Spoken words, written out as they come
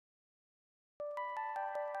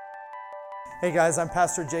Hey guys, I'm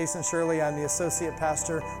Pastor Jason Shirley. I'm the associate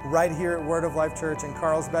pastor right here at Word of Life Church in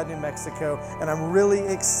Carlsbad, New Mexico, and I'm really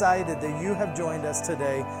excited that you have joined us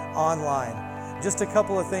today online. Just a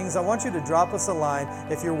couple of things. I want you to drop us a line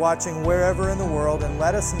if you're watching wherever in the world and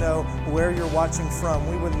let us know where you're watching from.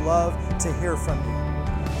 We would love to hear from you.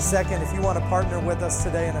 Second, if you want to partner with us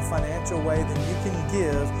today in a financial way, then you can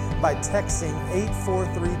give by texting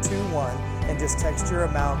 84321 and just text your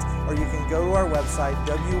amount, or you can go to our website,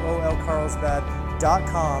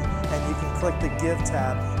 wolcarlsbad.com, and you can click the Give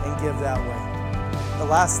tab and give that way. The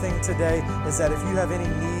last thing today is that if you have any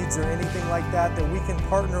needs or anything like that we can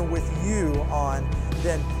partner with you on,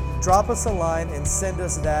 then drop us a line and send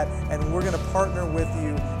us that, and we're going to partner with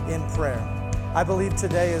you in prayer. I believe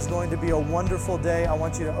today is going to be a wonderful day. I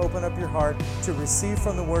want you to open up your heart to receive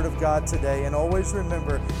from the Word of God today, and always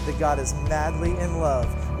remember that God is madly in love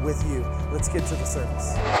with you. Let's get to the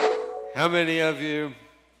service. How many of you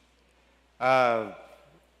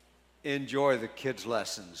enjoy the kids'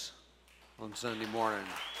 lessons on Sunday morning?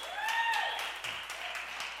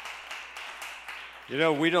 You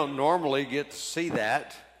know, we don't normally get to see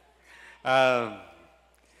that, but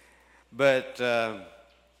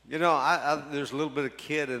you know, there's a little bit of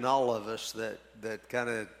kid in all of us that kind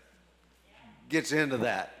of gets into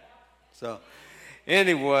that. So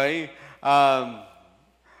anyway,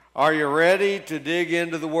 are you ready to dig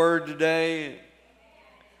into the Word today?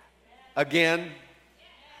 Again?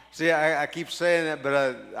 See, I keep saying that, but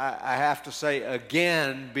I have to say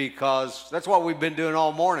again, because that's what we've been doing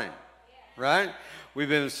all morning, right? We've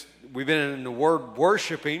been in the Word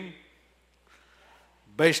worshiping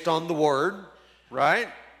based on the Word, right?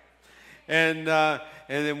 And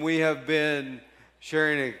then we have been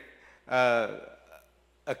sharing a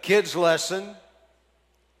kid's lesson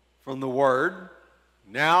from the Word.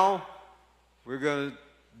 Now we're going to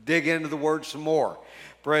dig into the Word some more.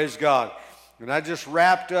 Praise God. And I just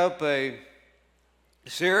wrapped up a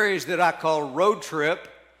series that I call Road Trip,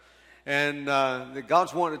 and that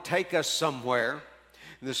God's wanting to take us somewhere.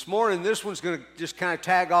 And this morning, this one's going to just kind of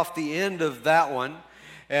tag off the end of that one.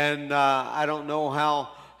 And I don't know how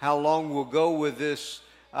long we'll go with this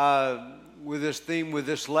theme, with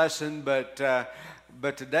this lesson, but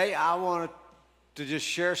today I want to just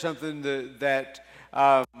share something that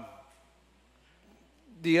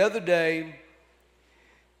the other day,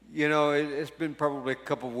 you know, it's been probably a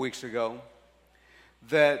couple of weeks ago,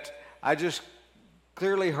 that I just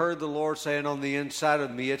clearly heard the Lord saying on the inside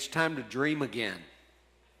of me, it's time to dream again.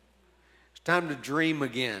 It's time to dream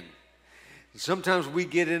again. Sometimes we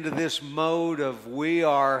get into this mode of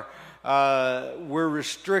we're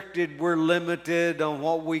restricted, we're limited on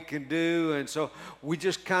what we can do, and so we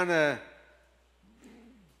just kind of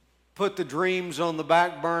put the dreams on the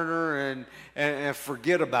back burner and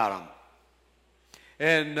forget about them.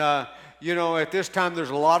 And you know, at this time, there's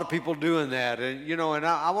a lot of people doing that, and you know, and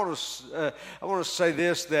I want to say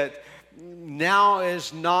this, that now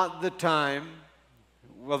is not the time.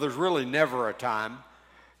 Well, there's really never a time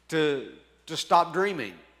to stop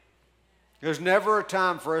dreaming. There's never a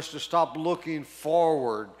time for us to stop looking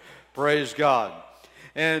forward. Praise God.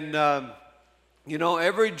 And you know,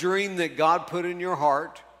 every dream that God put in your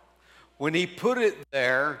heart, when He put it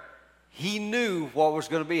there, He knew what was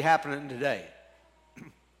going to be happening today.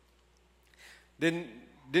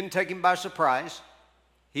 Didn't take Him by surprise.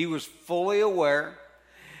 He was fully aware.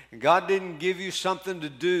 And God didn't give you something to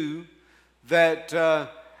do that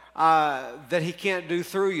He can't do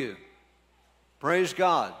through you. Praise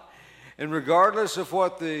God. And regardless of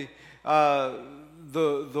what the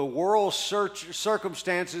world's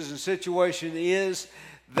circumstances and situation is,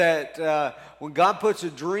 that when God puts a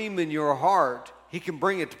dream in your heart, He can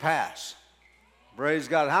bring it to pass. Praise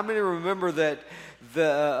God. How many remember that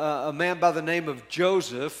a man by the name of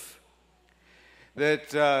Joseph,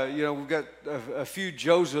 that, you know, we've got a few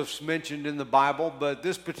Josephs mentioned in the Bible, but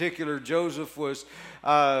this particular Joseph was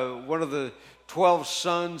one of the 12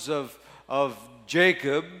 sons of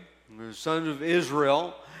Jacob, the son of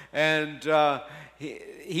Israel, and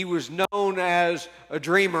he was known as a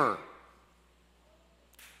dreamer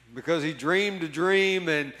because he dreamed a dream,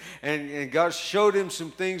 and God showed him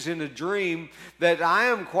some things in a dream that I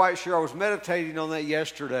am quite sure. I was meditating on that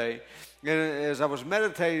yesterday, and as I was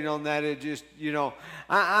meditating on that, it just, you know,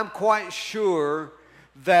 I'm quite sure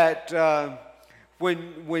that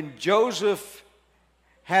when Joseph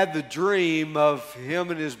had the dream of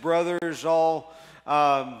him and his brothers all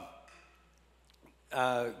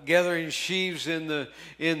gathering sheaves in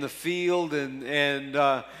the field,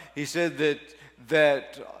 and he said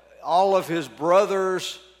that all of his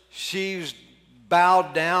brothers' sheaves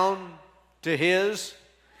bowed down to his,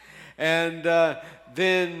 and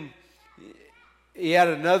then he had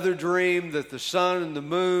another dream that the sun and the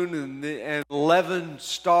moon and 11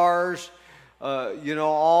 stars,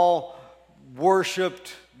 all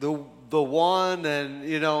worshipped the one, and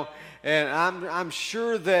and I'm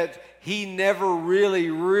sure that he never really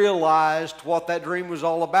realized what that dream was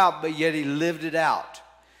all about, but yet he lived it out.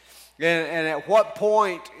 And at what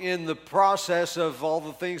point in the process of all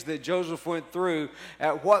the things that Joseph went through,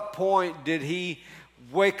 at what point did he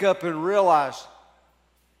wake up and realize,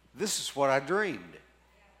 this is what I dreamed?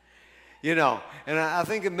 And I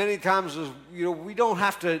think that many times, we don't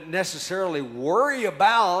have to necessarily worry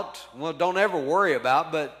about, don't ever worry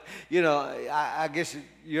about, but, I guess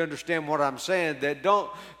you understand what I'm saying, that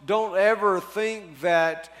don't ever think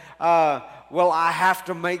that, I have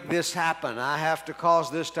to make this happen. I have to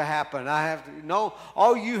cause this to happen. No,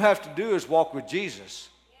 all you have to do is walk with Jesus.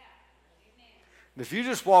 And if you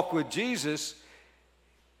just walk with Jesus,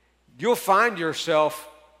 you'll find yourself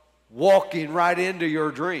walking right into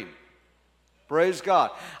your dream. Praise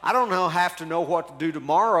God. I don't have to know what to do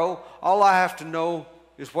tomorrow. All I have to know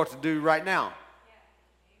is what to do right now.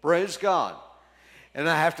 Praise God. And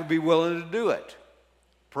I have to be willing to do it.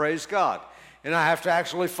 Praise God. And I have to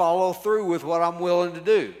actually follow through with what I'm willing to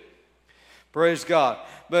do. Praise God.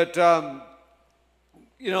 But,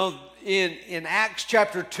 in Acts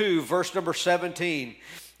chapter 2, verse number 17,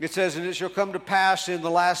 it says, "And it shall come to pass in the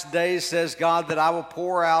last days, says God, that I will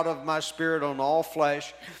pour out of my spirit on all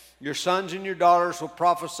flesh. Your sons and your daughters will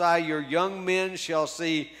prophesy. Your young men shall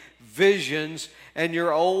see visions, and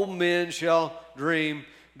your old men shall dream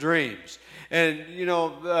dreams." And,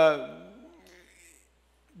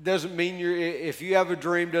 doesn't mean if you have a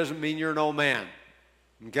dream, doesn't mean you're an old man.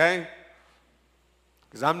 Okay?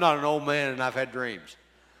 Because I'm not an old man and I've had dreams.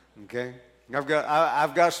 Okay?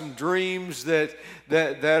 I've got some dreams that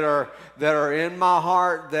are in my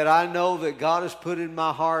heart that I know that God has put in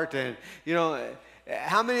my heart. And,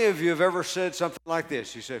 how many of you have ever said something like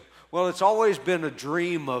this? You say, well, it's always been a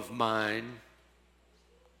dream of mine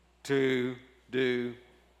to do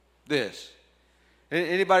this.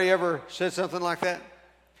 Anybody ever said something like that?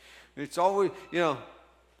 It's always,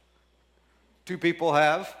 two people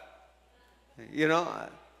have.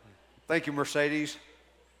 Thank you, Mercedes.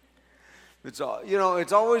 It's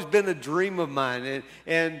always been a dream of mine,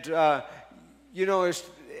 and it's,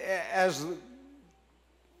 as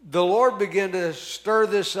the Lord began to stir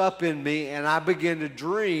this up in me, and I began to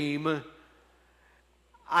dream,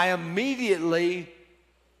 I immediately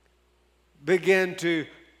began to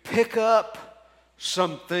pick up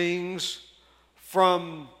some things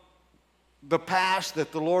from the past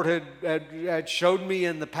that the Lord had showed me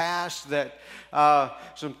in the past, that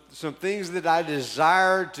some things that I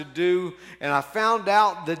desired to do, and I found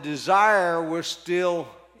out the desire was still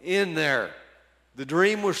in there. The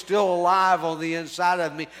dream was still alive on the inside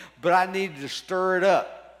of me, but I needed to stir it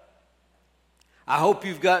up. I hope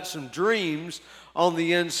you've got some dreams on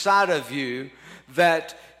the inside of you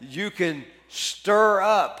that you can stir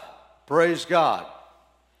up. Praise God.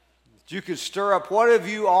 You can stir up. What have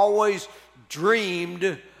you always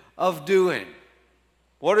dreamed of doing?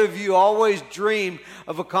 What have you always dreamed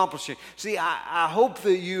of accomplishing? See, I hope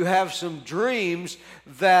that you have some dreams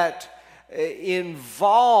that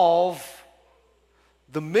involve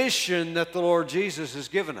the mission that the Lord Jesus has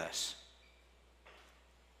given us.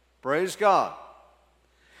 Praise God.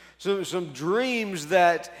 Some dreams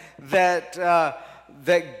that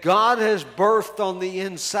God has birthed on the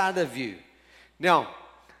inside of you. Now,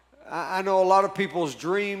 I know a lot of people's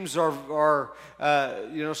dreams are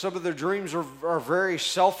some of their dreams are very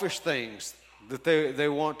selfish things that they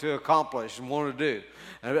want to accomplish and want to do.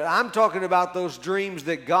 And I'm talking about those dreams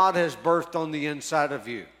that God has birthed on the inside of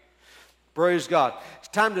you. Praise God. It's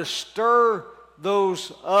time to stir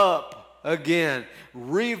those up again,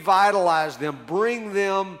 revitalize them, bring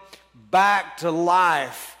them back to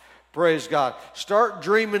life. Praise God. Start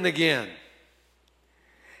dreaming again.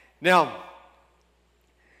 Now,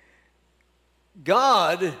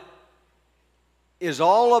 God is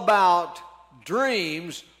all about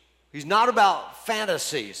dreams. He's not about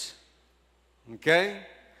fantasies. Okay?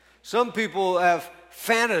 Some people have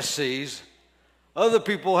fantasies. Other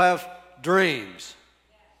people have dreams.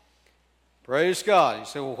 Praise God. You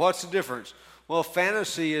say, well, what's the difference? Well,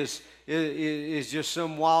 fantasy is just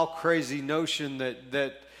some wild, crazy notion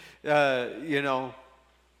that and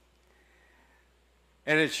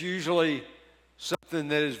it's usually something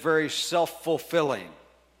that is very self-fulfilling.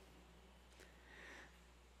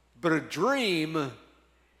 But a dream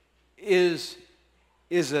is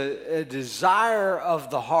a desire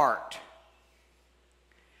of the heart.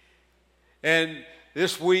 And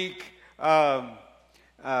this week, Fred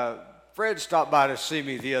stopped by to see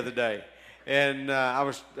me the other day. And I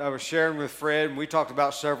was sharing with Fred, and we talked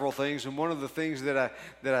about several things. And one of the things that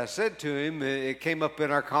I said to him, it came up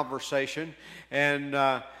in our conversation, and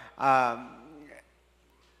I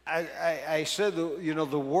said,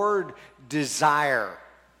 the word desire.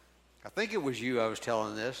 I think it was you I was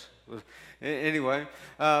telling this. Anyway,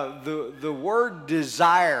 the word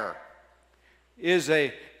desire is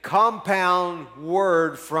a compound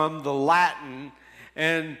word from the Latin,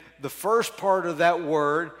 and the first part of that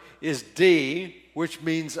word is de, which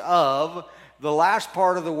means of. The last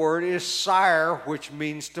part of the word is sire, which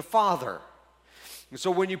means to father. And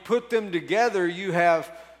so when you put them together, you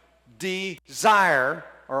have desire,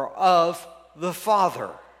 or of the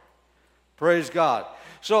Father. Praise God.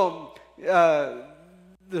 So the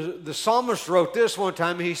psalmist wrote this one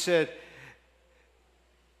time. He said,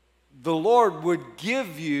 the Lord would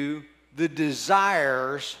give you the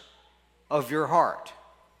desires of your heart.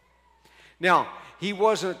 Now, he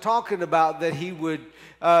wasn't talking about that he would,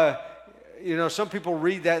 some people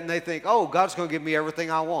read that and they think, oh, God's going to give me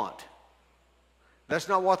everything I want. That's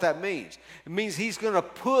not what that means. It means he's going to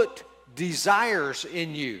put desires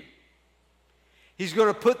in you. He's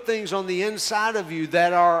going to put things on the inside of you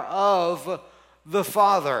that are of the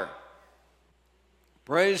Father.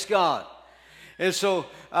 Praise God. And so,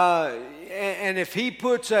 and if he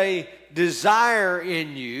puts a desire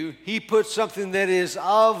in you, he puts something that is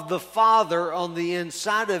of the Father on the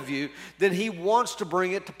inside of you, then he wants to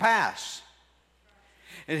bring it to pass.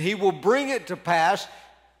 And he will bring it to pass.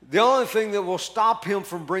 The only thing that will stop him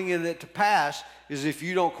from bringing it to pass is if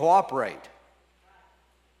you don't cooperate.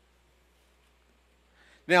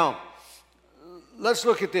 Now, let's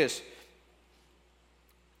look at this.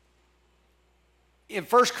 In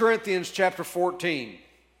 1 Corinthians chapter 14,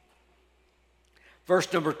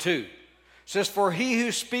 verse number 2, it says, for he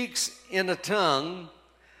who speaks in a tongue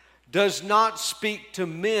does not speak to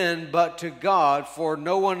men but to God, for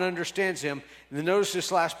no one understands him. And then notice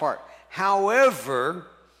this last part. However,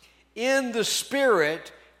 in the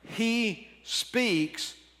Spirit he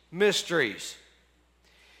speaks mysteries.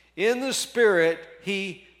 In the Spirit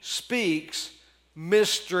he speaks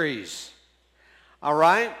mysteries. All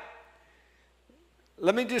right?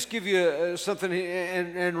 Let me just give you something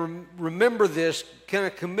and remember this, kind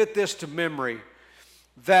of commit this to memory,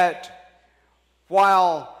 that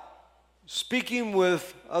while speaking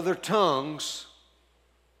with other tongues,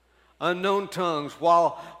 unknown tongues,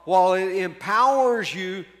 while it empowers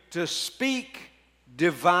you to speak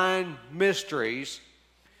divine mysteries,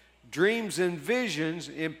 dreams and visions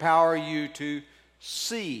empower you to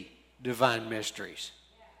see divine mysteries.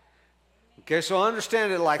 Okay, so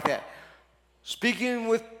understand it like that. Speaking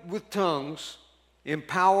with tongues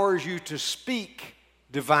empowers you to speak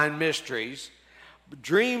divine mysteries.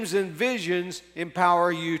 Dreams and visions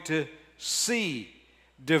empower you to see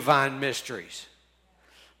divine mysteries.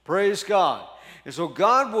 Praise God. And so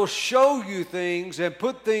God will show you things and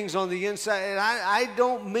put things on the inside. And I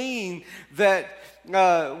don't mean that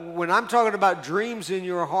when I'm talking about dreams in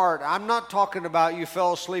your heart, I'm not talking about you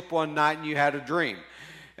fell asleep one night and you had a dream.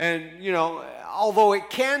 And, although it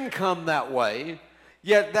can come that way,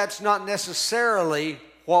 yet that's not necessarily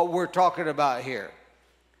what we're talking about here.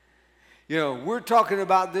 We're talking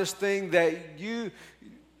about this thing that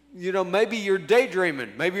maybe you're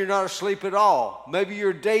daydreaming. Maybe you're not asleep at all. Maybe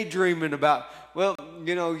you're daydreaming about,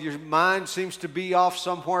 your mind seems to be off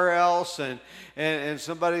somewhere else, and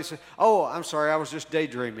somebody says, oh, I'm sorry, I was just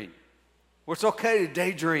daydreaming. Well, it's okay to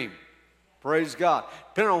daydream. Praise God.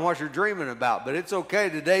 Depending on what you're dreaming about, but it's okay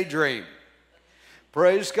to daydream.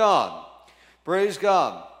 Praise God. Praise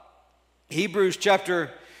God. Hebrews chapter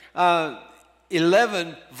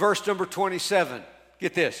 11, verse number 27.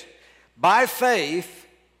 Get this. By faith,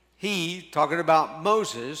 he, talking about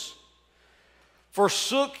Moses,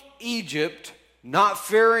 forsook Egypt, not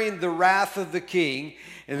fearing the wrath of the king.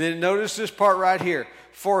 And then notice this part right here.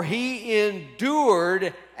 For he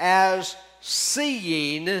endured as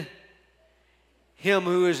seeing him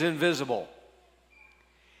who is invisible.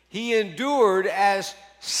 He endured as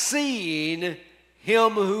seeing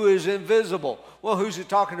him who is invisible. Well, who's he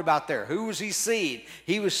talking about there? Who was he seeing?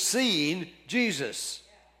 He was seeing Jesus.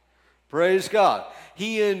 Praise God.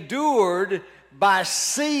 He endured by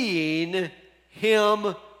seeing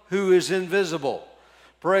him who is invisible.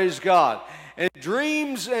 Praise God. And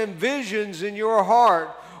dreams and visions in your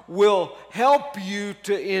heart will help you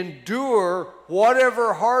to endure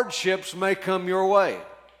whatever hardships may come your way.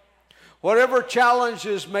 Whatever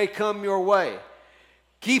challenges may come your way.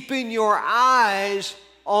 Keeping your eyes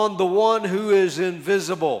on the one who is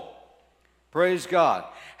invisible. Praise God.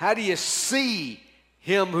 How do you see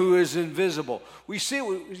him who is invisible? You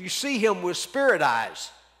see him with spirit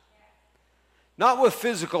eyes. Not with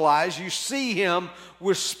physical eyes. You see him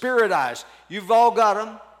with spirit eyes. You've all got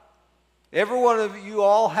them. Every one of you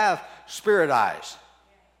all have spirit eyes.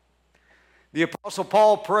 The Apostle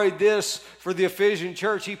Paul prayed this for the Ephesian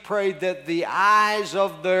church. He prayed that the eyes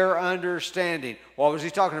of their understanding. What was he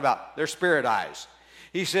talking about? Their spirit eyes.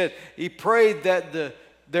 He said he prayed that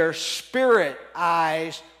their spirit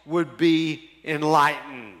eyes would be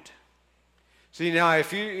enlightened. See, now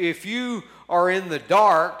if you are in the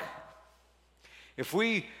dark, if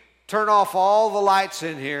we turn off all the lights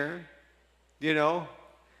in here, you know,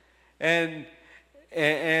 and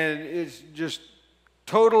it's just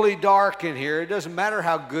totally dark in here, it doesn't matter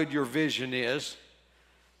how good your vision is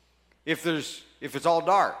if it's all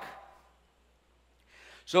dark.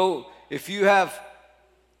 So if you have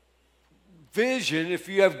vision, if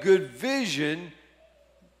you have good vision,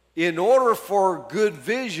 in order for good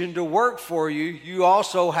vision to work for you, you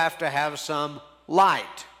also have to have some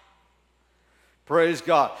light. Praise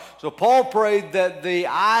God. So Paul prayed that the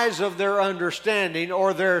eyes of their understanding,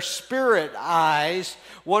 or their spirit eyes,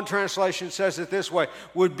 one translation says it this way,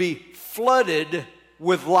 would be flooded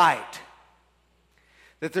with light.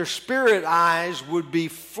 That their spirit eyes would be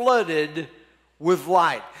flooded with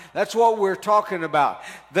light. That's what we're talking about.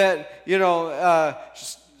 That,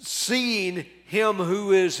 seeing him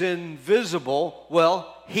who is invisible,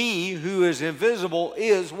 well, he who is invisible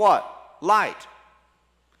is what? Light.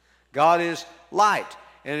 God is light,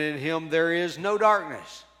 and in him there is no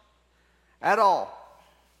darkness at all.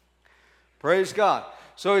 Praise God.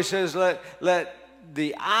 So he says, let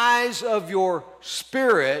the eyes of your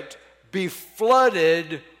spirit be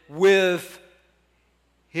flooded with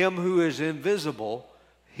him who is invisible,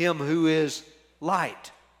 him who is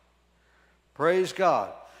light. Praise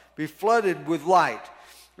God. Be flooded with light.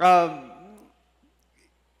 In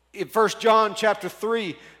 1 John chapter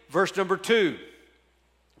 3, verse number 2,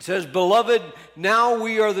 it says, "Beloved, now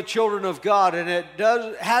we are the children of God, and it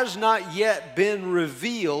has not yet been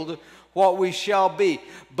revealed what we shall be.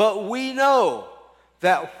 But we know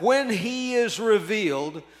that when he is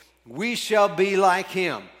revealed, we shall be like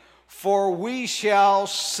him, for we shall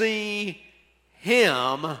see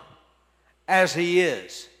him as he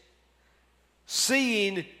is."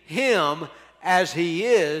 Seeing him as he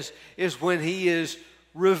is when he is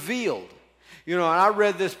revealed. And I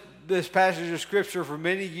read this passage of Scripture for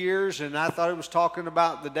many years, and I thought it was talking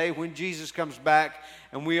about the day when Jesus comes back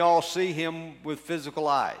and we all see him with physical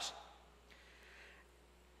eyes.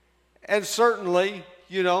 And certainly,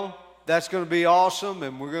 that's going to be awesome,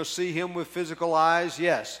 and we're going to see him with physical eyes,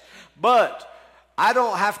 yes. But I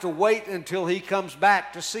don't have to wait until he comes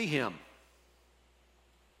back to see him.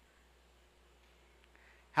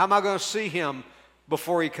 How am I going to see him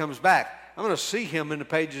before he comes back? I'm going to see him in the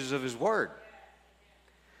pages of his word.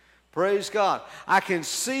 Praise God. I can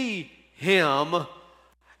see him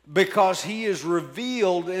because he is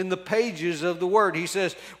revealed in the pages of the word. He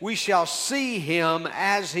says, we shall see him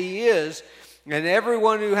as he is, and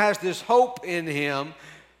everyone who has this hope in him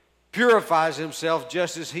purifies himself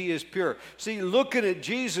just as he is pure. See, looking at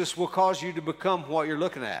Jesus will cause you to become what you're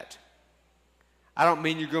looking at. I don't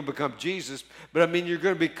mean you're going to become Jesus, but I mean you're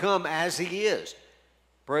going to become as he is.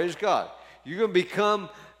 Praise God. You're going to become,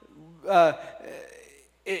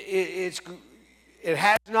 it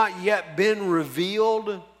has not yet been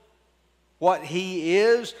revealed what he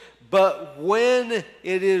is, but when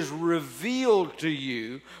it is revealed to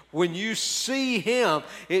you, when you see him,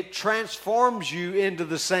 it transforms you into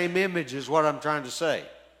the same image, is what I'm trying to say.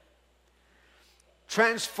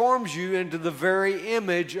 Transforms you into the very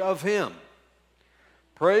image of him.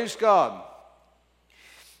 Praise God.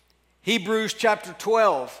 Hebrews chapter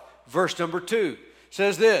 12, verse number 2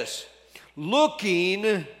 says this,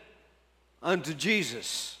 "Looking unto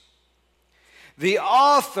Jesus, the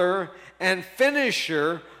author and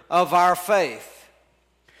finisher of our faith,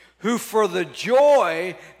 who for the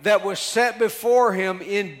joy that was set before him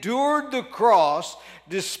endured the cross,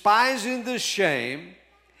 despising the shame,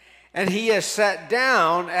 and he has sat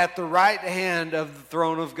down at the right hand of the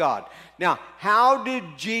throne of God." Now, how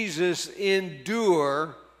did Jesus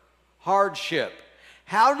endure hardship?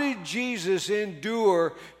 How did Jesus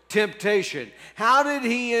endure temptation? How did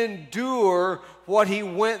he endure what he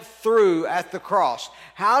went through at the cross?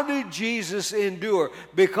 How did Jesus endure?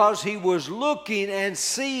 Because he was looking and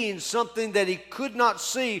seeing something that he could not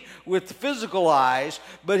see with the physical eyes,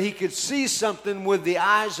 but he could see something with the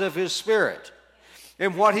eyes of his spirit.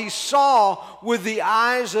 And what he saw with the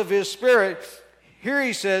eyes of his spirit, here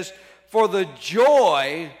he says, for the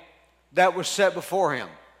joy that was set before him.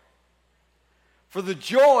 For the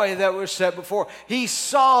joy that was set before. He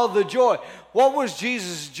saw the joy. What was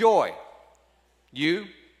Jesus' joy? You?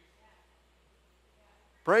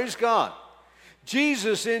 Praise God.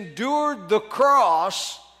 Jesus endured the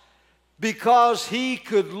cross because he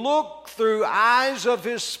could look through eyes of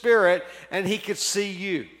his spirit and he could see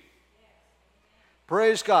you.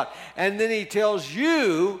 Praise God. And then he tells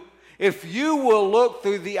you, if you will look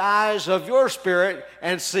through the eyes of your spirit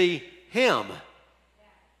and see him.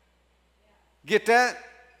 Get that?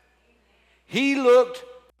 He looked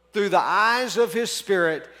through the eyes of his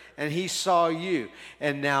spirit and he saw you.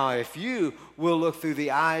 And now if you will look through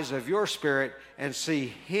the eyes of your spirit and see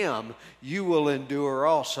him, you will endure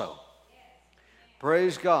also.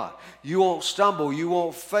 Praise God. You won't stumble, you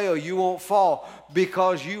won't fail, you won't fall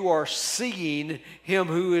because you are seeing him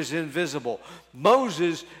who is invisible.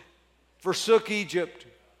 Moses forsook Egypt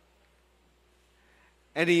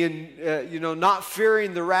and he, not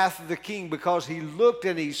fearing the wrath of the king because he looked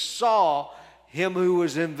and he saw him who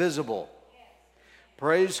was invisible.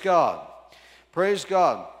 Praise God. Praise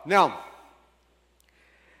God. Now,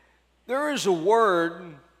 there is a word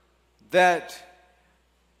that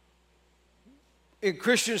in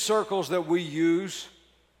Christian circles that we use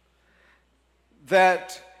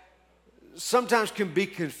that sometimes can be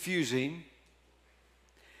confusing,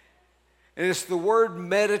 and it's the word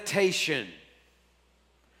meditation.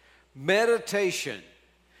 Meditation.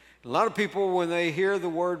 A lot of people, when they hear the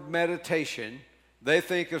word meditation, they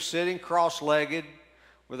think of sitting cross-legged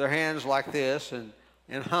with their hands like this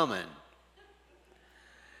and humming.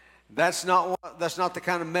 That's not the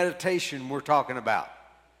kind of meditation we're talking about.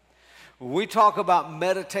 When we talk about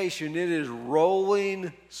meditation, it is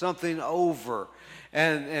rolling something over.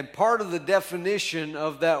 And part of the definition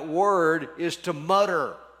of that word is to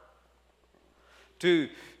mutter, to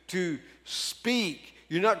speak.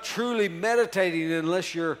 You're not truly meditating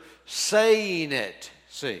unless you're saying it.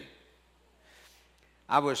 See,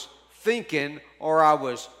 I was thinking or I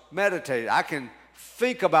was meditating. I can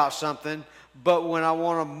think about something, but when I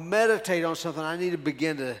want to meditate on something, I need to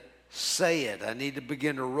begin to say it. I need to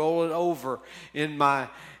begin to roll it over in my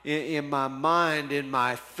mind, in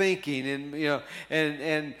my thinking,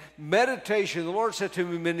 and meditation. The Lord said to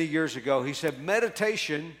me many years ago, he said,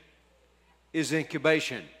 meditation is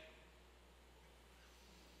incubation.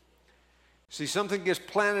 See, something gets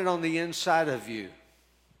planted on the inside of you,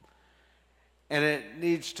 and it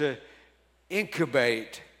needs to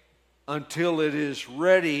incubate until it is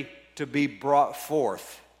ready to be brought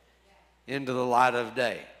forth into the light of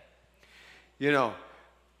day. You know,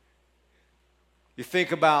 you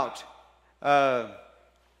think about a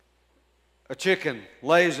chicken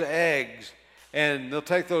lays eggs, and they'll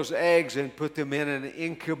take those eggs and put them in an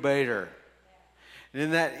incubator. And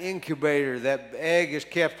in that incubator, that egg is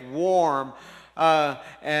kept warm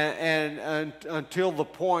and until the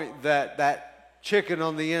point that chicken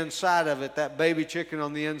on the inside of it, that baby chicken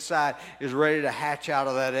on the inside, is ready to hatch out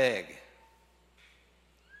of that egg.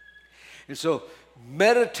 And so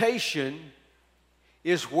meditation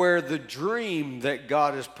is where the dream that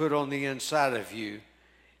God has put on the inside of you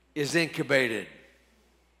is incubated.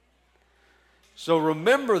 So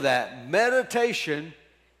remember that. Meditation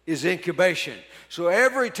is incubation. So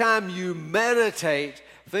every time you meditate,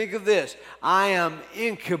 think of this. I am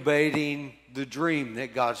incubating the dream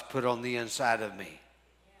that God's put on the inside of me.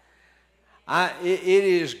 It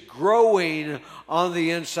is growing on the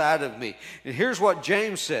inside of me. And here's what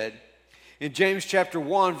James said. In James chapter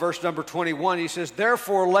 1, verse number 21, he says,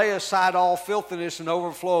 "Therefore lay aside all filthiness and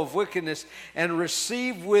overflow of wickedness, and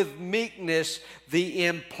receive with meekness the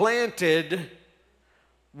implanted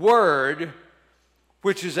word,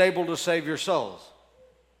 which is able to save your souls."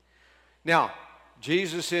 Now,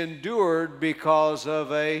 Jesus endured because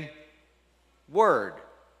of a word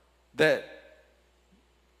that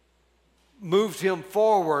moved him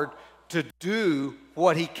forward to do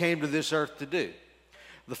what he came to this earth to do.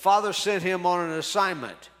 The Father sent him on an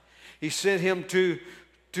assignment. He sent him to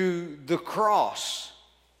the cross.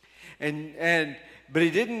 But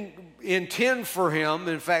he didn't intend for him.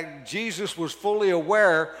 In fact, Jesus was fully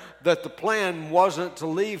aware that the plan wasn't to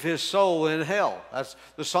leave his soul in hell.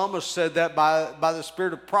 The psalmist said that by the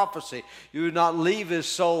spirit of prophecy. You would not leave his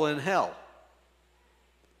soul in hell.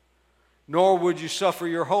 Nor would you suffer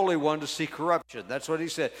your Holy One to see corruption. That's what he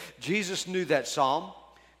said. Jesus knew that psalm.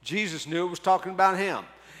 Jesus knew it was talking about him.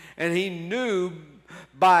 And he knew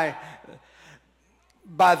by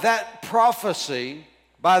that prophecy,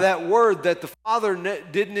 by that word, that the Father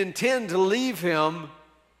didn't intend to leave him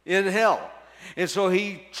in hell. And so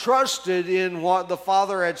he trusted in what the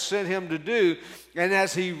Father had sent him to do. And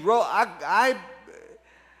as he wrote, I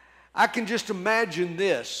can just imagine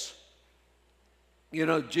this. You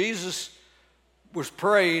know, Jesus was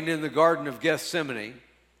praying in the Garden of Gethsemane.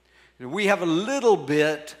 And we have a little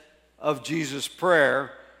bit of Jesus'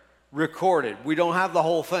 prayer recorded. We don't have the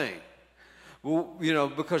whole thing. Well, you know,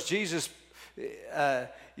 because Jesus,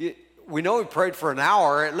 we know he prayed for an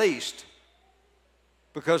hour at least.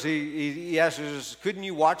 Because he asked us, couldn't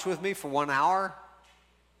you watch with me for 1 hour?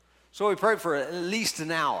 So he prayed for at least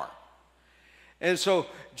an hour. And so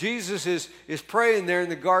Jesus is praying there in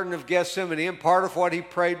the Garden of Gethsemane. And part of what he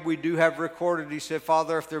prayed we do have recorded. He said,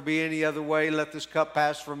 Father, if there be any other way, let this cup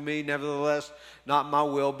pass from me. Nevertheless, not my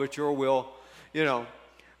will, but your will. You know.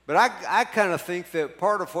 But I kind of think that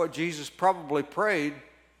part of what Jesus probably prayed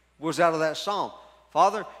was out of that psalm.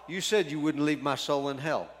 Father, you said you wouldn't leave my soul in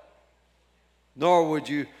hell, nor would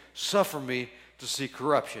you suffer me to see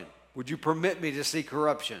corruption. Would you permit me to see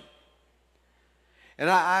corruption? And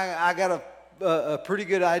I got a pretty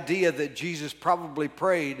good idea that Jesus probably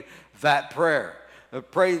prayed that prayer,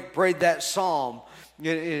 prayed that psalm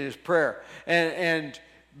in his prayer. And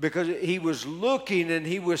because he was looking and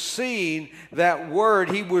he was seeing that word,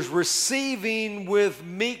 he was receiving with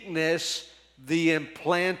meekness the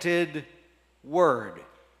implanted word.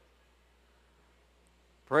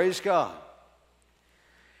 Praise God.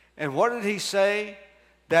 And what did he say?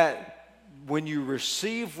 That when you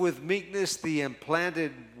receive with meekness the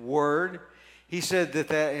implanted word, he said that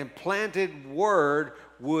that implanted word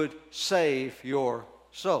would save your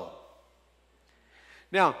soul.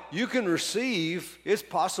 Now, you can receive, it's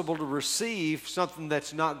possible to receive something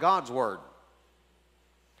that's not God's word.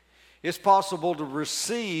 It's possible to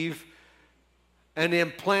receive an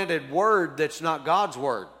implanted word that's not God's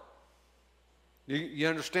word. You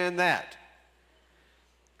understand that?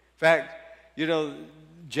 In fact, you know,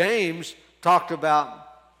 James talked about,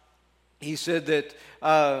 he said that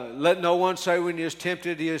let no one say when he is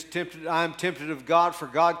tempted, I am tempted of God, for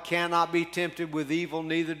God cannot be tempted with evil,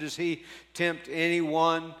 neither does he tempt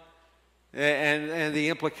anyone. And the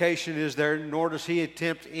implication is there, nor does he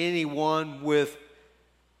tempt anyone with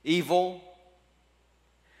evil.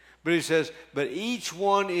 But he says, but each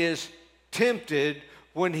one is tempted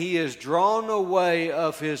when he is drawn away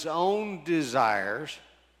of his own desires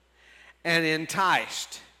and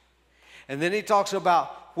enticed. And then he talks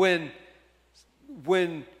about when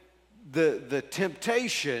the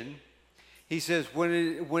temptation, he says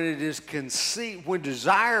when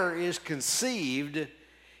desire is conceived,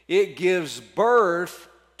 it gives birth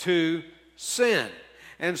to sin.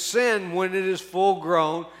 And sin, when it is full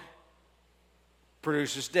grown,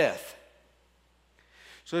 produces death.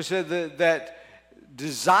 So he said that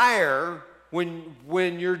desire,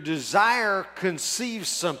 when your desire conceives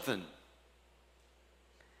something,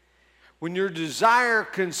 when your desire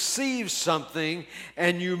conceives something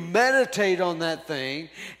and you meditate on that thing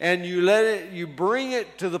and you bring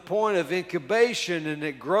it to the point of incubation and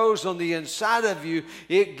it grows on the inside of you,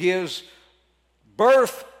 it gives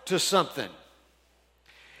birth to something.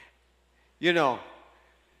 You know,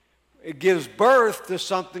 it gives birth to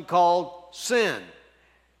something called sin.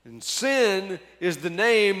 And sin is the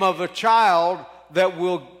name of a child that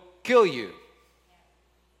will kill you.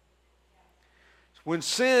 When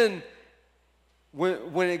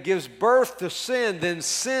it gives birth to sin, then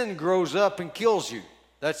sin grows up and kills you.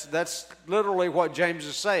 That's literally what James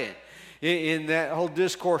is saying in that whole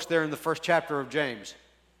discourse there in the first chapter of James.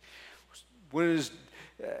 When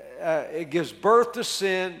it gives birth to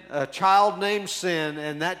sin, a child named sin,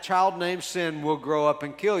 and that child named sin will grow up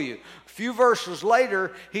and kill you. A few verses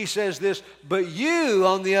later, he says this, but you,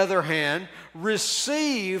 on the other hand,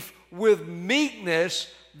 receive with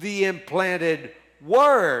meekness the implanted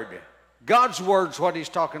word. God's word's what he's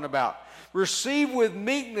talking about. Receive with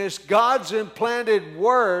meekness God's implanted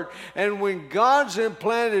word. And when God's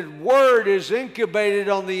implanted word is incubated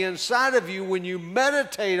on the inside of you, when you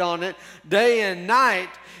meditate on it day and night,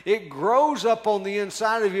 it grows up on the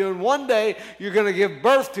inside of you. And one day you're going to give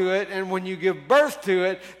birth to it. And when you give birth to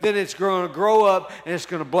it, then it's going to grow up and it's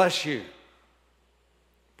going to bless you.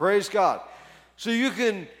 Praise God. So you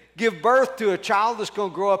can give birth to a child that's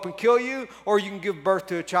going to grow up and kill you, or you can give birth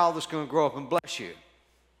to a child that's going to grow up and bless you.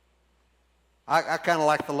 I kind of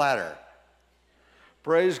like the latter.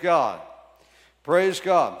 Praise God. Praise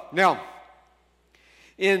God. Now,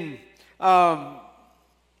 in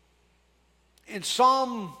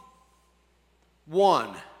Psalm 1,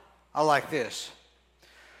 I like this.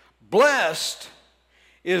 Blessed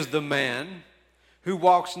is the man who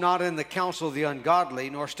walks not in the counsel of the ungodly,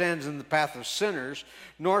 nor stands in the path of sinners,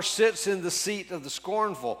 nor sits in the seat of the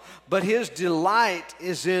scornful. But his delight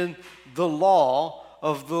is in the law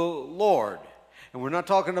of the Lord. And we're not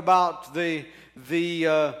talking about the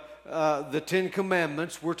Ten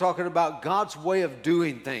Commandments. We're talking about God's way of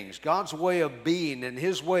doing things, God's way of being and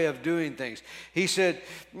his way of doing things. He said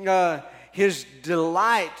his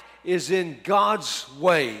delight is in God's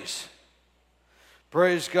ways.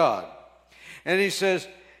 Praise God. And he says,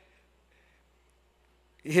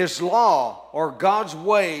 his law or God's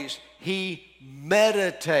ways, he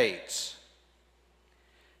meditates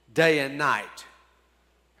day and night.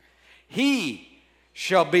 He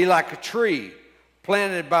shall be like a tree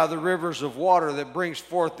planted by the rivers of water that brings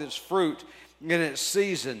forth its fruit in its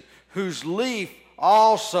season, whose leaf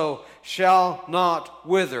also shall not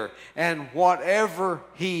wither, and whatever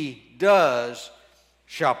he does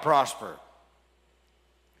shall prosper.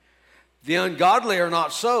 The ungodly are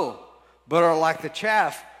not so, but are like the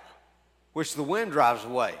chaff which the wind drives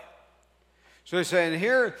away. So he's saying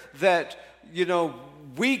here that,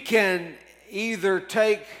 we can either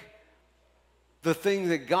take the thing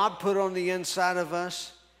that God put on the inside of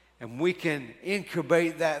us and we can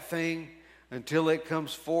incubate that thing until it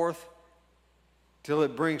comes forth, till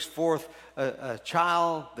it brings forth a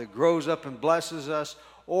child that grows up and blesses us,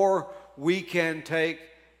 or we can take,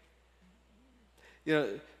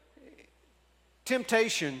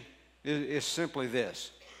 temptation is simply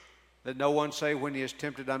this, that no one say when he is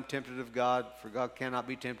tempted, I'm tempted of God, for God cannot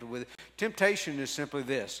be tempted with it. Temptation is simply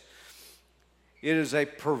this. It is a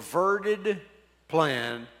perverted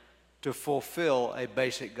plan to fulfill a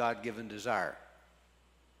basic God-given desire.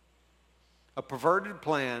 A perverted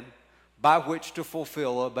plan by which to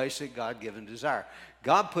fulfill a basic God-given desire.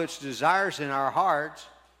 God puts desires in our hearts,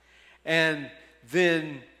 and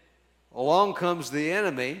then along comes the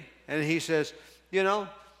enemy, and he says,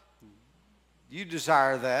 you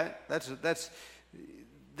desire that.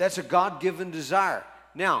 That's a God-given desire.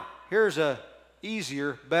 Now, here's a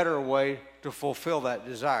easier, better way to fulfill that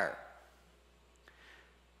desire.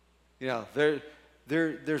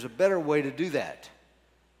 There's a better way to do that.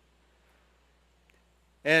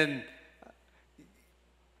 And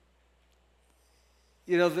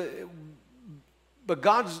but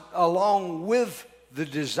God's along with the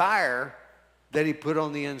desire that he put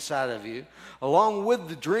on the inside of you, along with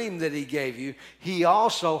the dream that he gave you, he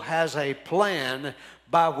also has a plan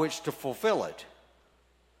by which to fulfill it.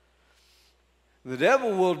 The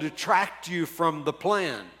devil will detract you from the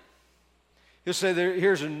plan. He'll say,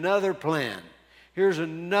 here's another plan. Here's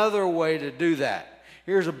another way to do that.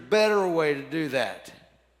 Here's a better way to do that.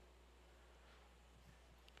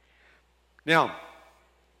 Now,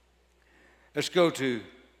 let's go to,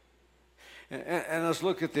 and let's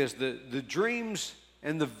look at this. The dreams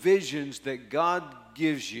and the visions that God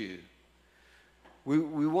gives you,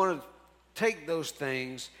 we want to take those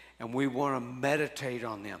things and we want to meditate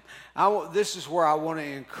on them. This is where I want to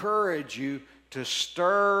encourage you to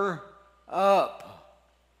stir up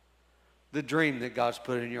the dream that God's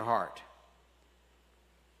put in your heart.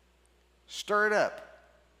 Stir it up.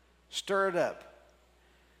 Stir it up.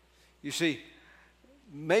 You see,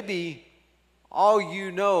 maybe all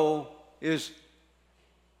you know is,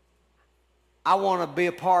 I want to be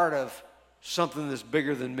a part of something that's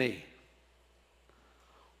bigger than me.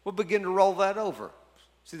 We'll begin to roll that over.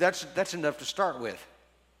 See, that's enough to start with.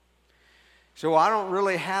 So I don't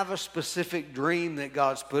really have a specific dream that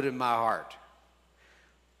God's put in my heart.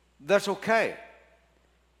 That's okay.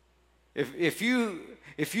 If you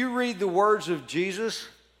read the words of Jesus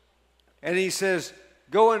and he says,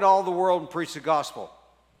 go into all the world and preach the gospel,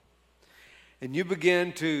 and you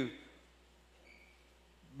begin to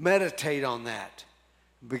meditate on that,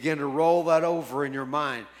 begin to roll that over in your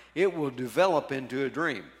mind, it will develop into a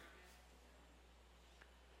dream.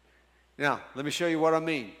 Now, let me show you what I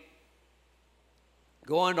mean.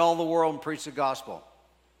 Go into all the world and preach the gospel.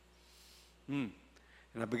 And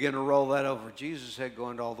I begin to roll that over. Jesus said, go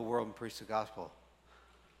into all the world and preach the gospel.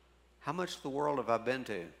 How much of the world have I been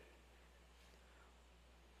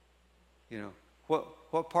to?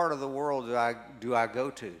 What part of the world do I go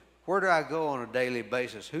to? Where do I go on a daily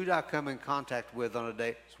basis? Who do I come in contact with on a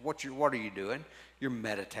day? What are you doing? You're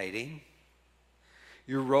meditating.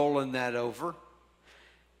 You're rolling that over.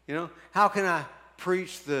 How can I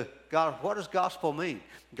preach the God? What does gospel mean?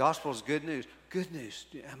 Gospel is good news. Good news.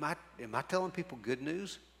 Am I telling people good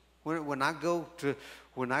news? When I go to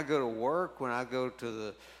work, when I go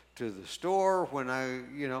to the store,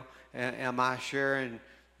 am I sharing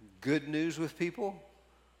good news with people?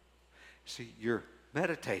 See, you're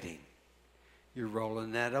meditating. You're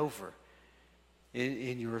rolling that over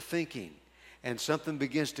in your thinking. And something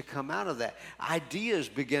begins to come out of that. Ideas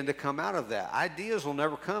begin to come out of that. Ideas will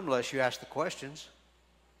never come unless you ask the questions.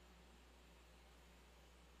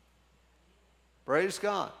 Praise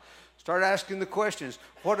God. Start asking the questions.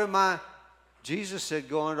 Jesus said,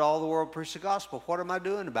 go into all the world, preach the gospel. What am I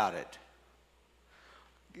doing about it?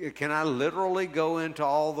 Can I literally go into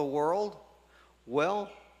all the world?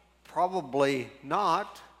 Well, probably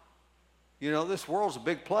not. You know, this world's a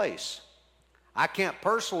big place. I can't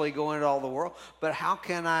personally go into all the world, but how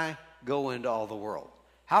can I go into all the world?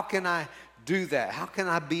 How can I do that? How can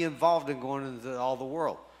I be involved in going into all the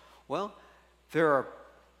world? Well, there are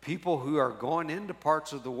people who are going into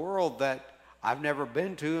parts of the world that I've never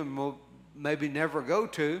been to and will maybe never go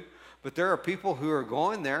to, but there are people who are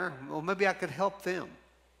going there. Well, maybe I could help them.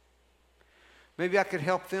 Maybe I could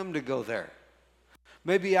help them to go there.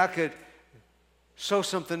 Maybe I could sow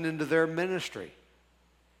something into their ministry.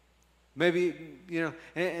 Maybe, you know,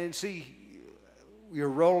 and see, you're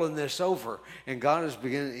rolling this over, and God is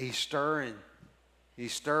beginning, He's stirring.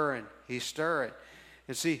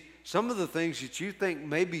 And see, some of the things that you think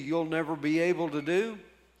maybe you'll never be able to do,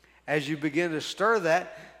 as you begin to stir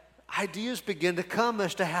that, ideas begin to come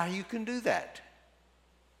as to how you can do that.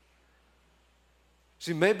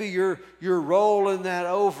 See, maybe you're rolling that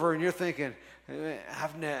over and you're thinking,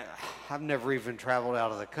 I've never even traveled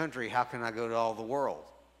out of the country. How can I go to all the world?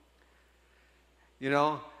 You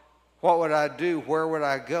know, what would I do? Where would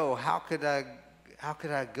I go? How could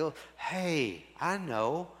I go? Hey, I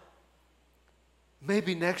know.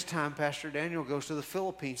 Maybe next time Pastor Daniel goes to the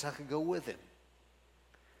Philippines, I could go with him.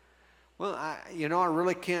 Well, I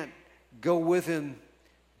really can't go with him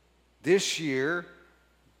this year,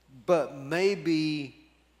 but maybe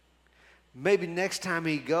next time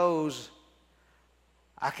he goes,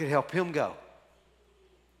 I could help him go.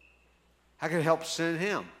 I could help send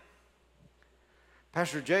him.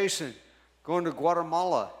 Pastor Jason going to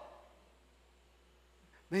Guatemala.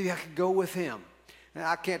 Maybe I could go with him. Now,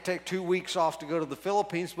 I can't take 2 weeks off to go to the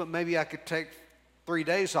Philippines, but maybe I could take 3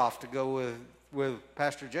 days off to go with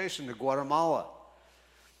Pastor Jason to Guatemala.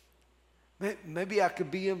 Maybe I could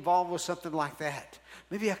be involved with something like that.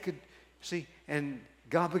 Maybe I could, see, and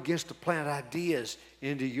God begins to plant ideas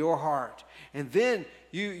into your heart. And then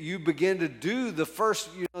you begin to do the first,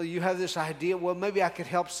 you have this idea, well, maybe I could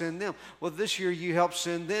help send them. Well, this year you help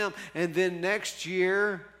send them. And then next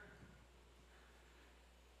year,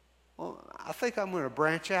 well, I think I'm going to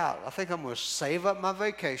branch out. I think I'm going to save up my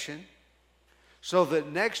vacation so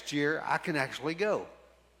that next year I can actually go.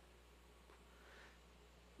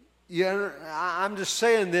 Yeah, I'm just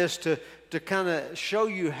saying this to kind of show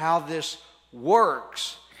you how this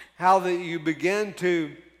works, how that you begin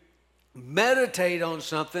to meditate on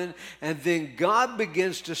something, and then God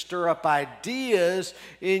begins to stir up ideas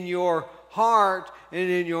in your heart and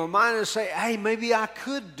in your mind and say, hey, maybe I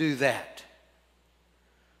could do that.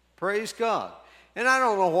 Praise God. And I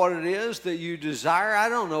don't know what it is that you desire. I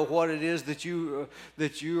don't know what it is that you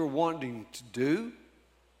are wanting to do.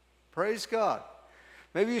 Praise God.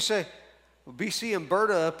 Maybe you say, well, BC and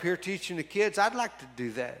Berta up here teaching the kids, I'd like to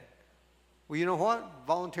do that. Well, you know what?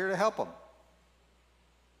 Volunteer to help them.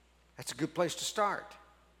 That's a good place to start.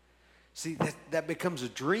 See, that becomes a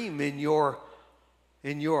dream in your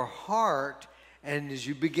heart, and as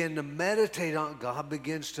you begin to meditate on it, God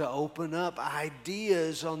begins to open up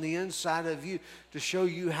ideas on the inside of you to show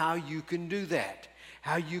you how you can do that,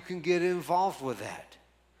 how you can get involved with that.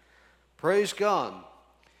 Praise God.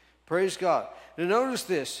 Praise God. Now notice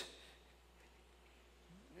this.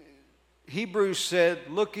 Hebrews said,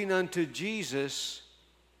 looking unto Jesus,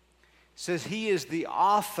 says he is the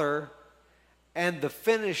author and the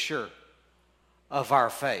finisher of our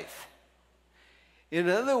faith. In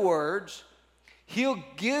other words, he'll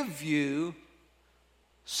give you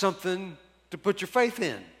something to put your faith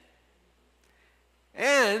in.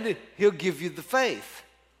 And he'll give you the faith.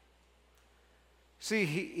 See,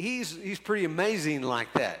 he's pretty amazing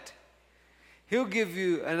like that. He'll give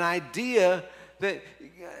you an idea that,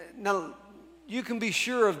 now you can be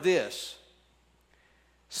sure of this,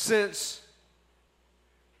 since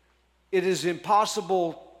it is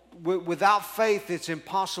impossible, without faith it's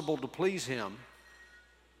impossible to please him.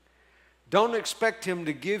 Don't expect him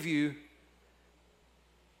to give you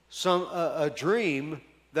a dream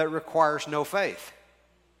that requires no faith.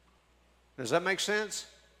 Does that make sense?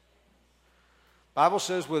 The Bible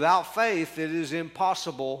says without faith it is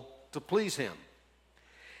impossible to please him.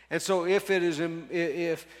 And so if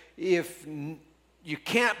you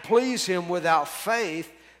can't please him without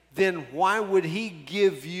faith, then why would he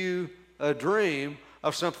give you a dream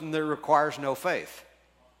of something that requires no faith?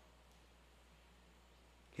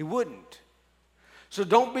 He wouldn't. So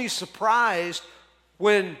don't be surprised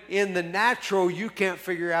when in the natural you can't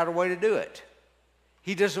figure out a way to do it.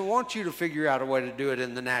 He doesn't want you to figure out a way to do it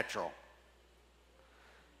in the natural.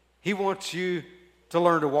 He wants you to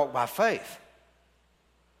learn to walk by faith.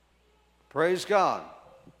 Praise God.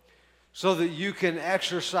 So that you can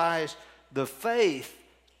exercise the faith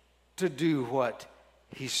to do what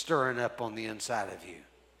he's stirring up on the inside of you.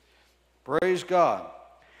 Praise God.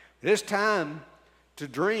 It is time to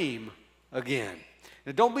dream again.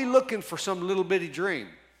 And don't be looking for some little bitty dream.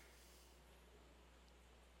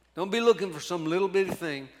 Don't be looking for some little bitty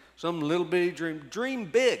thing, some little bitty dream. Dream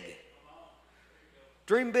big.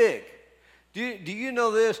 Dream big. Do you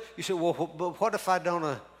know this? You say, well, but what if I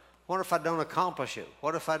don't accomplish it?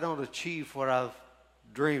 What if I don't achieve what I've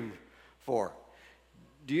dreamed for?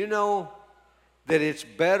 Do you know that it's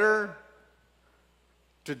better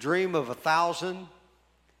to dream of 1,000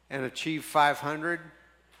 and achieve 500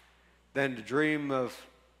 than to dream of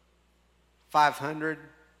 500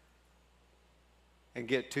 and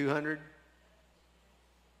get 200?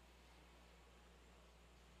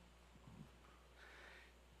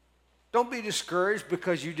 Don't be discouraged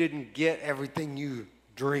because you didn't get everything you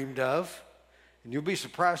dreamed of. And you'll be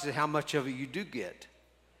surprised at how much of it you do get.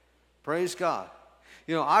 Praise God.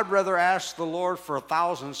 You know, I'd rather ask the Lord for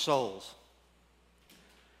 1,000 souls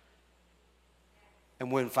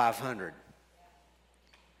and win 500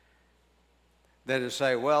 than to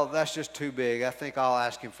say, well, that's just too big. I think I'll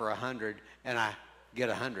ask him for 100 and I get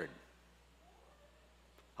 100.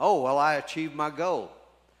 Oh, well, I achieved my goal.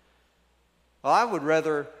 Well, I would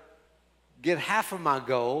rather get half of my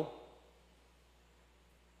goal.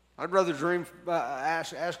 I'd rather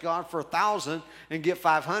ask God for 1,000 and get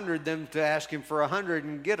 500 than to ask him for 100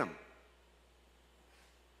 and get them.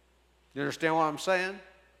 You understand what I'm saying?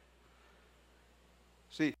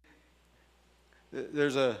 See,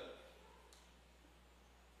 there's a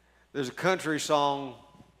country song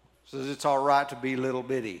that says it's all right to be little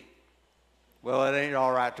bitty. Well, it ain't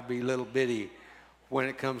all right to be little bitty when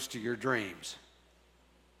it comes to your dreams.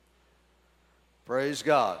 Praise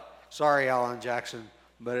God. Sorry, Alan Jackson,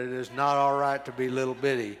 but it is not all right to be little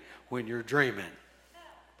bitty when you're dreaming.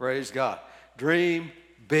 Praise God. Dream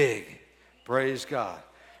big. Praise God.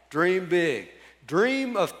 Dream big.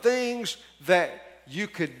 Dream of things that you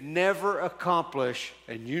could never accomplish,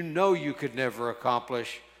 and you know you could never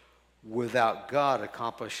accomplish without God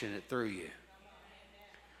accomplishing it through you.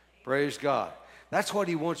 Praise God. That's what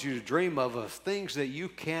he wants you to dream of things that you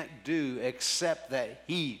can't do except that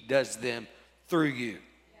he does them through you.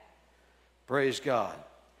 Praise God.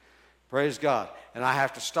 Praise God. And I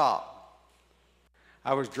have to stop.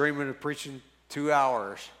 I was dreaming of preaching 2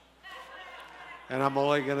 hours, and I'm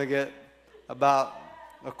only going to get about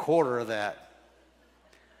a quarter of that.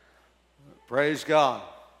 Praise God.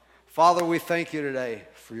 Father, we thank you today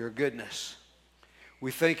for your goodness.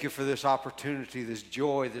 We thank you for this opportunity, this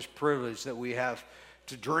joy, this privilege that we have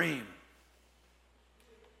to dream.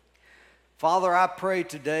 Father, I pray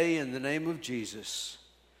today in the name of Jesus,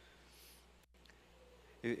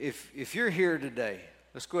 if you're here today,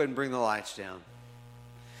 let's go ahead and bring the lights down.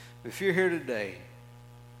 If you're here today,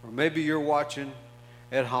 or maybe you're watching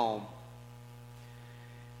at home,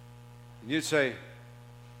 and you'd say,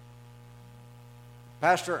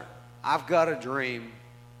 Pastor, I've got a dream.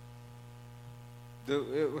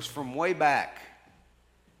 It was from way back.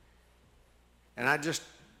 And I just,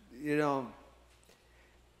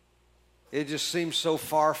 it just seemed so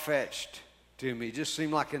far-fetched to me. It just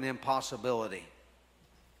seemed like an impossibility.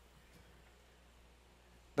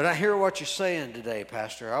 But I hear what you're saying today,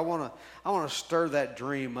 Pastor. I want to stir that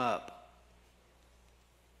dream up.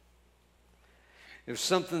 It was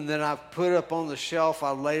something that I've put up on the shelf.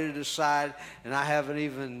 I laid it aside, and I haven't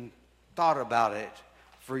even thought about it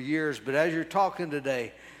for years. But as you're talking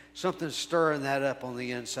today, something's stirring that up on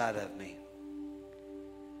the inside of me.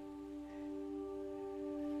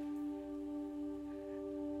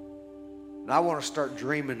 And I want to start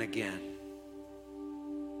dreaming again.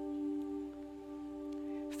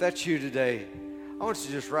 If that's you today, I want you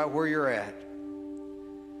to just right where you're at.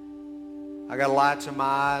 I got lights in my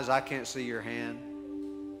eyes. I can't see your hand.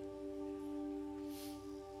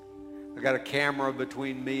 I got a camera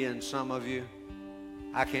between me and some of you.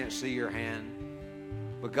 I can't see your hand,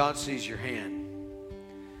 but God sees your hand.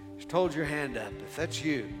 Just hold your hand up. If that's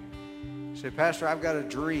you, say, Pastor, I've got a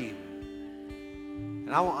dream.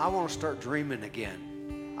 And I want to start dreaming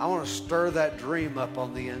again. I want to stir that dream up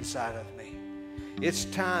on the inside of me. It's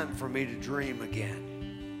time for me to dream again.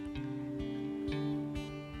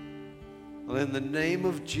 Well, in the name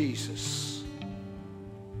of Jesus,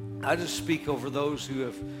 I just speak over those who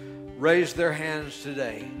have raised their hands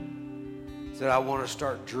today, that I want to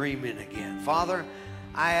start dreaming again. Father,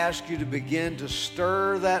 I ask you to begin to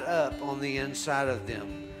stir that up on the inside of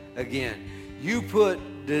them again. You put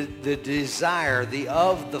the desire, the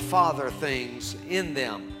of the Father things in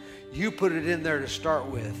them. You put it in there to start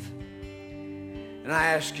with. And I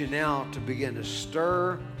ask you now to begin to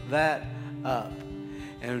stir that up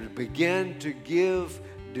and to begin to give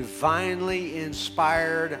divinely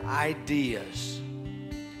inspired ideas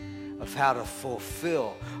of how to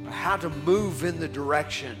fulfill or how to move in the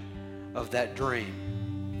direction of that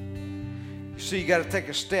dream. You see, you got to take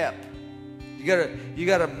a step. You got to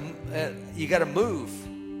move.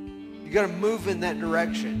 You got to move in that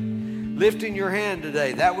direction. Lifting your hand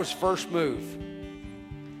today, that was first move.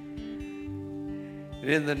 And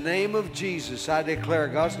in the name of Jesus, I declare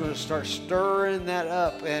God's going to start stirring that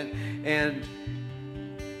up and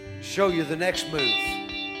show you the next move.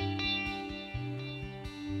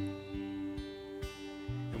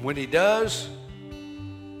 And when He does,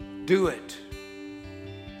 do it.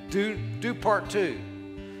 Do part 2.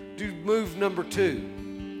 Do move number 2.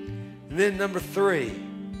 And then number 3.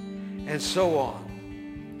 And so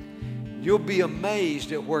on. You'll be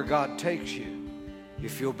amazed at where God takes you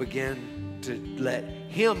if you'll begin to let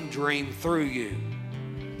Him dream through you.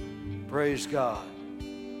 Praise God.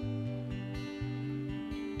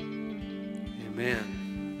 Amen.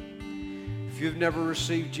 If you've never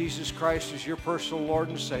received Jesus Christ as your personal Lord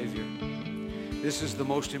and Savior, this is the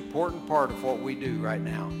most important part of what we do right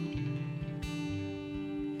now.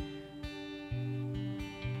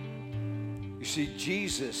 You see,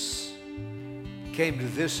 Jesus came to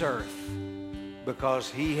this earth because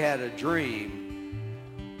He had a dream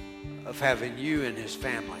of having you in His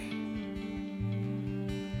family.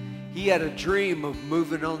 He had a dream of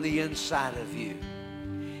moving on the inside of you.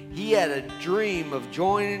 He had a dream of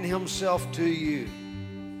joining Himself to you.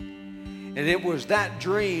 And it was that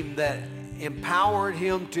dream that empowered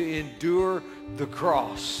Him to endure the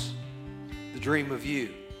cross, the dream of you,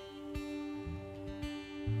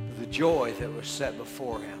 the joy that was set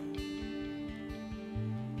before Him.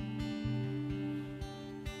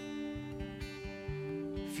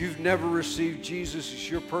 If you've never received Jesus as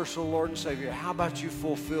your personal Lord and Savior, how about you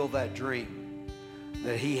fulfill that dream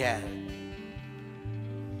that He had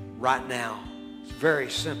right now? It's very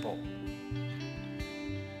simple.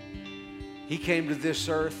 He came to this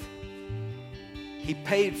earth. He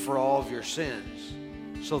paid for all of your sins.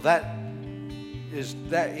 So that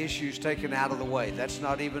issue's taken out of the way. That's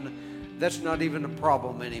not even a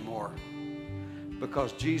problem anymore,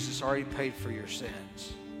 because Jesus already paid for your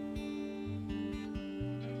sins.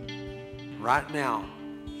 Right now,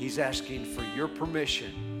 He's asking for your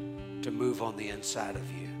permission to move on the inside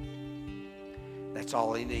of you. That's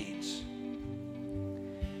all He needs.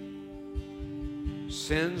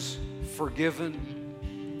 Sins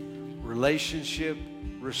forgiven, relationship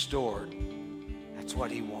restored. That's what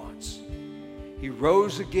He wants. He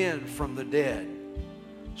rose again from the dead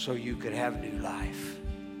so you could have new life.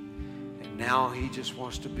 And now He just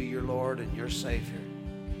wants to be your Lord and your Savior.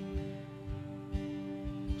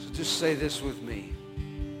 So just say this with me.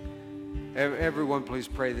 Everyone, please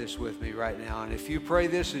pray this with me right now. And if you pray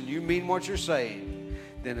this and you mean what you're saying,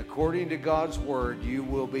 then according to God's word, you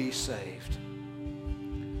will be saved.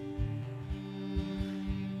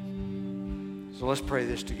 So let's pray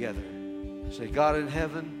this together. Say, God in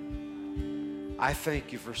heaven, I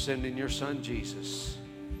thank You for sending Your Son Jesus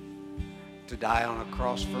to die on a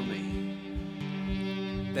cross for me,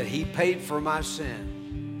 that He paid for my sin,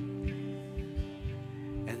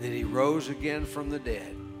 and then He rose again from the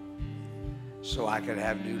dead so I could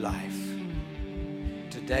have new life.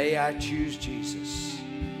 Today I choose Jesus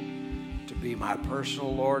to be my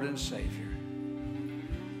personal Lord and Savior.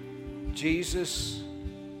 Jesus,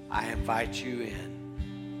 I invite You in.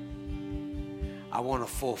 I want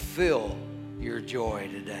to fulfill Your joy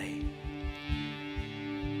today.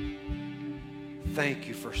 Thank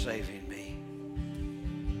You for saving me.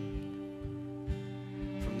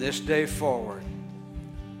 From this day forward,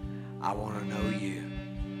 I want to know You.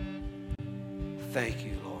 Thank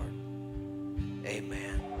You, Lord.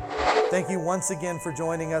 Amen. Thank you once again for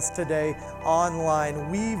joining us today online.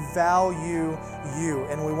 We value you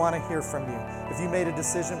and we want to hear from you. If you made a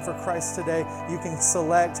decision for Christ today, you can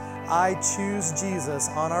select I Choose Jesus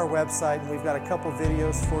on our website, and we've got a couple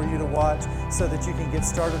videos for you to watch so that you can get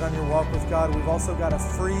started on your walk with God. We've also got a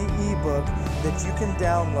free ebook that you can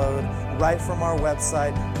download right from our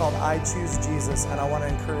website called I Choose Jesus, and I want to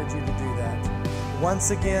encourage you to do that.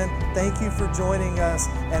 Once again, thank you for joining us,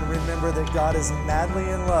 and remember that God is madly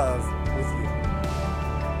in love